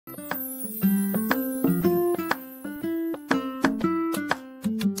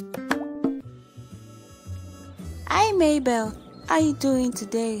Mabel, how are you doing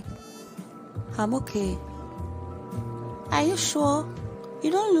today? I'm okay. Are you sure?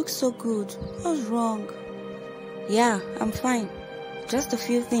 You don't look so good. What's wrong? Yeah, I'm fine. Just a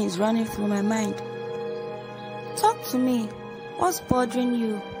few things running through my mind. Talk to me. What's bothering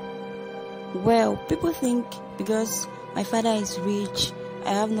you? Well, people think because my father is rich,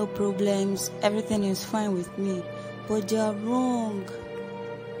 I have no problems, everything is fine with me. But they are wrong.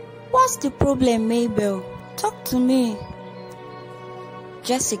 What's the problem, Mabel? Talk to me.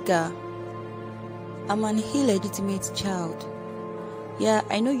 Jessica, I'm an illegitimate child. Yeah,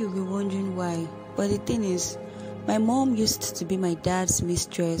 I know you'll be wondering why, but the thing is, my mom used to be my dad's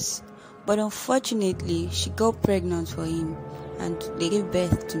mistress, but unfortunately, she got pregnant for him and they gave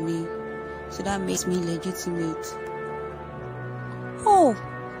birth to me, so that makes me legitimate. Oh,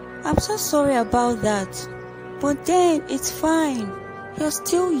 I'm so sorry about that, but then it's fine. You're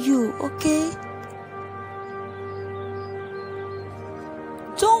still you, okay?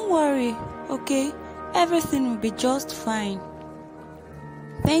 Don't worry, okay? Everything will be just fine.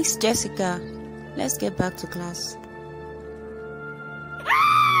 Thanks, Jessica. Let's get back to class.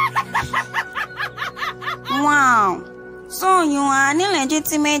 Wow! So you are an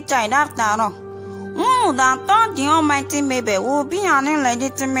illegitimate child after all. Who would have thought the almighty Mabel would be an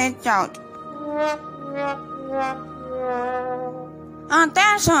illegitimate child?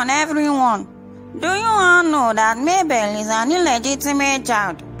 Attention everyone! Do you all know that Mabel is an illegitimate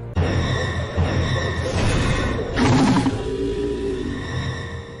child?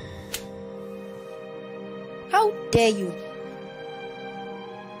 How dare you?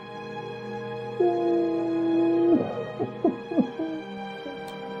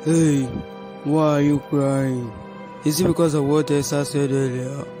 Hey, why are you crying? Is it because of what Esa said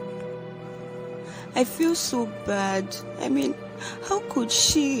earlier? I feel so bad. I mean, how could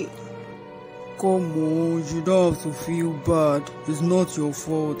she? Come on, you don't have to feel bad. It's not your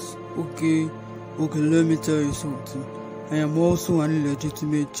fault, okay? Okay, let me tell you something. I am also an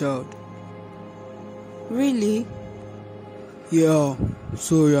illegitimate child. Really? Yeah,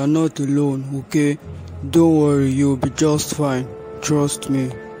 so you are not alone, okay? Don't worry, you'll be just fine. Trust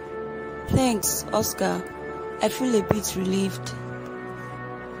me. Thanks, Oscar. I feel a bit relieved.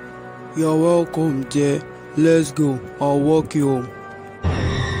 You're welcome, dear. Let's go. I'll walk you home.